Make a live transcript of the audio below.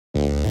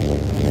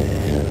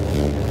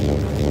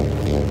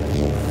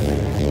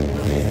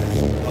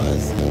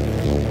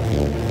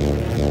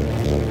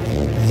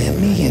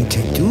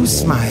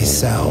introduce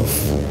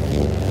myself.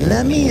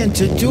 Let me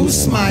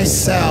introduce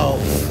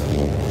myself.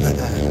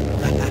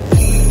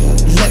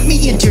 Let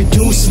me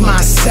introduce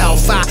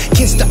myself. I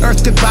kiss the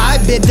earth goodbye,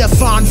 bid the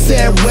fond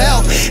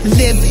farewell.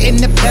 Live in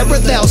the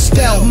parallel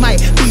spell. Might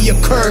be a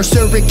curse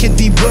or it could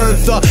be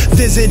birth or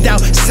visit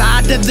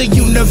outside of the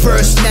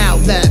universe. Now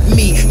let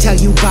me tell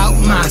you about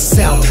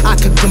myself. I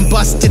could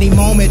combust any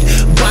moment,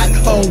 but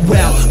oh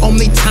well,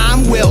 only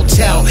time will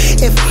tell.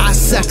 If I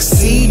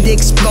succeed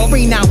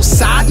exploring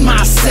outside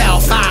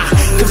myself, I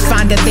could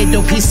find a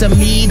little piece of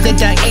me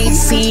that I ain't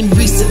seen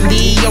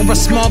recently, or a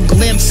small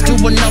glimpse to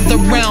another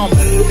realm.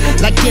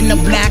 Like in a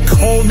black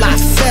hole I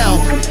fell,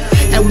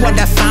 and what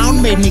I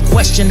found made me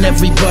question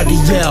everybody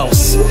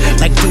else.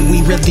 Like, do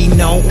we really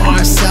know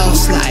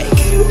ourselves? Like,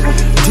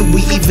 do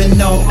we even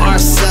know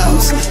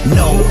ourselves?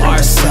 Know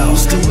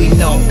ourselves? Do we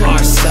know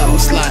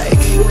ourselves? Like,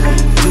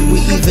 do we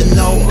even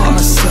know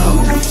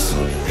ourselves?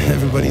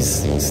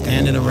 Everybody's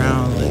standing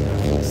around like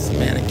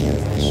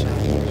mannequins.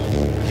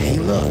 Hey,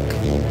 look.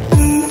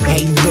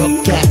 Hey,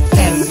 look at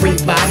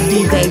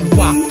everybody. They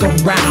walk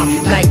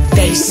around like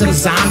they some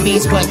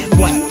zombies, but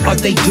what are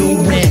they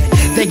doing?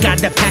 They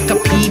got a pack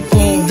of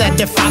people that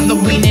they're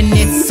following, and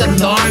it's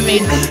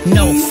alarming.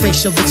 No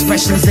facial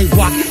expressions, they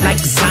walk like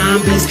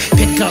zombies.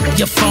 Pick up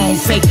your phone,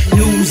 fake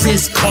news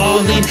is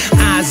calling.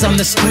 Eyes on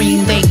the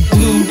screen, they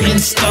glued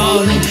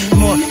installing.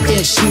 More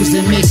issues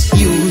and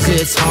misuse,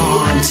 it's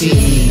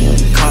haunting.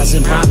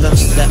 Causing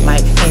problems that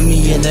might end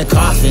me in a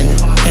coffin.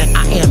 And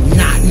I am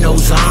not no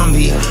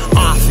zombie.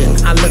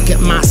 Often I look at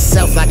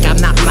myself like I'm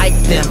not like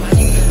them.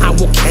 I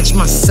will catch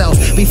myself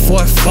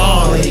before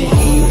falling.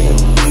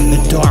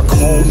 The dark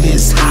hole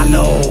is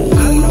hollow.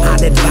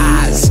 I'd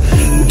advise,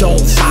 don't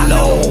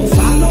follow.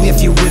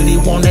 If you really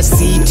wanna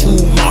see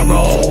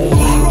tomorrow,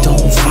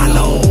 don't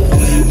follow,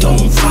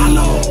 don't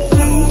follow.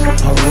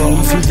 I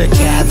roam through the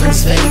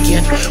caverns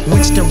vacant.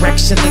 Which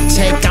direction to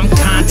take I'm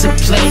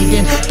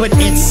contemplating, but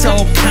it's so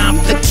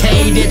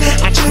complicated.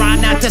 I try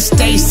not to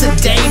stay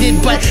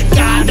sedated, but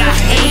God, I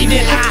hate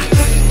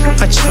it.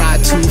 I try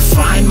to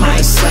find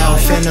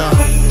myself in a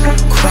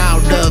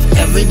crowd of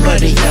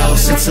everybody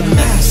else. It's a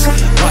mess,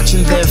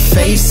 watching their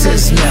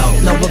faces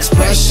melt. No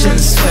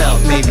expressions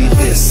felt, maybe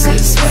this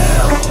is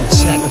hell.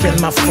 Checking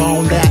my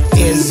phone, that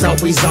is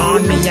always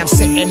on me. I'm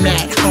sitting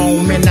at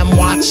home and I'm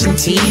watching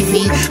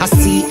TV. I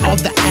see all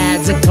the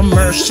ads and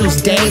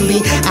commercials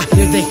daily. I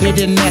hear the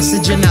hidden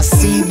message and I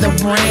see the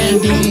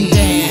branding.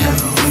 Damn,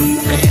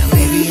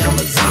 maybe I'm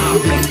a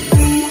zombie.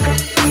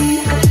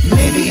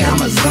 Maybe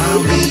I'm a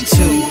zombie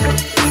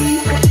too.